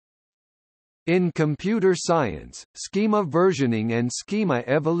In computer science, schema versioning and schema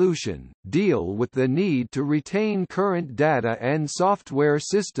evolution deal with the need to retain current data and software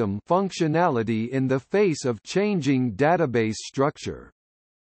system functionality in the face of changing database structure.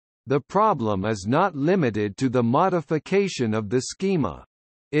 The problem is not limited to the modification of the schema.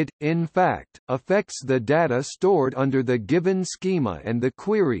 It, in fact, affects the data stored under the given schema and the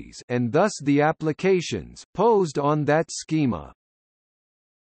queries and thus the applications posed on that schema.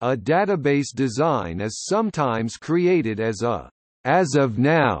 A database design is sometimes created as a "as of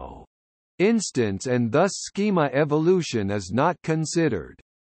now" instance and thus schema evolution is not considered.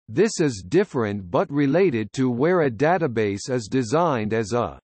 This is different but related to where a database is designed as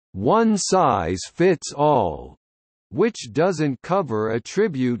a one-size-fits-all, which doesn't cover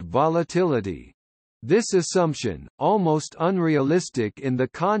attribute volatility. This assumption, almost unrealistic in the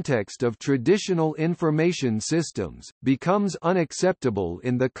context of traditional information systems, becomes unacceptable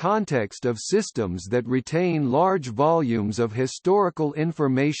in the context of systems that retain large volumes of historical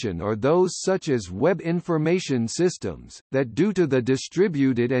information or those such as web information systems, that due to the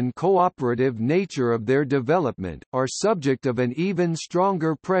distributed and cooperative nature of their development, are subject of an even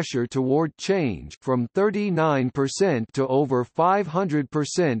stronger pressure toward change, from 39% to over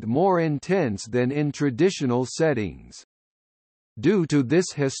 500% more intense than in traditional settings. Due to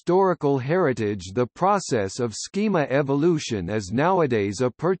this historical heritage, the process of schema evolution is nowadays a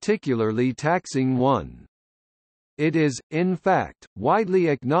particularly taxing one. It is, in fact, widely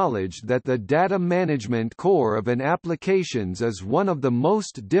acknowledged that the data management core of an applications is one of the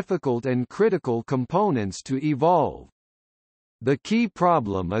most difficult and critical components to evolve. The key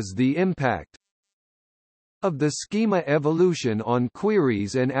problem is the impact of the schema evolution on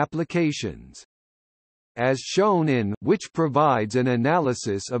queries and applications. As shown in which provides an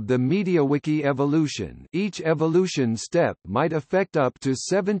analysis of the MediaWiki evolution, each evolution step might affect up to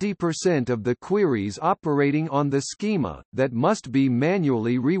 70% of the queries operating on the schema, that must be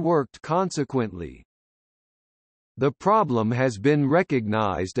manually reworked consequently. The problem has been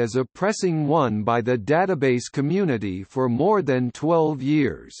recognized as a pressing one by the database community for more than 12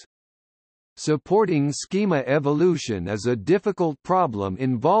 years. Supporting schema evolution is a difficult problem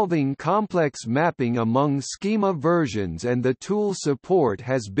involving complex mapping among schema versions, and the tool support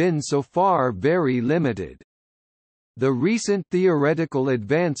has been so far very limited. The recent theoretical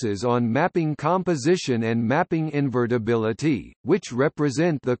advances on mapping composition and mapping invertibility, which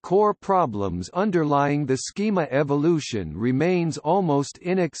represent the core problems underlying the schema evolution, remains almost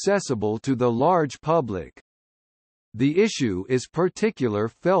inaccessible to the large public. The issue is particularly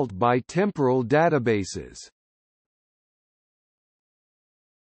felt by temporal databases.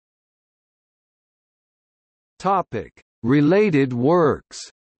 Topic: Related works.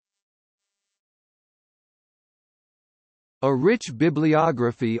 A rich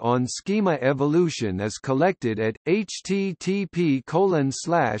bibliography on schema evolution is collected at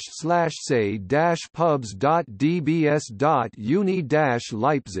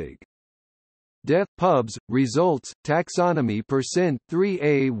http://say-pubs.dbs.uni-leipzig. Def. Pubs. Results. Taxonomy percent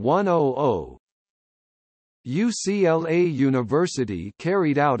 3A100. UCLA University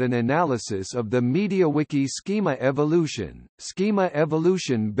carried out an analysis of the MediaWiki schema evolution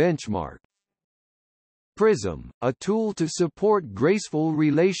benchmark. Prism, a tool to support graceful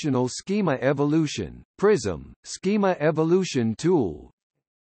relational schema evolution. Prism, schema evolution tool.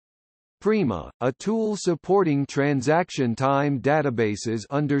 Prima, a tool supporting transaction time databases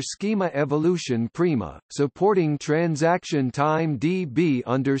under schema evolution. Prima, supporting transaction time DB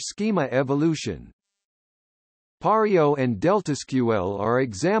under schema evolution. Pario and DeltaSQL are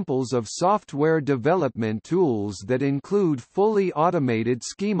examples of software development tools that include fully automated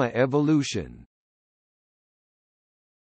schema evolution.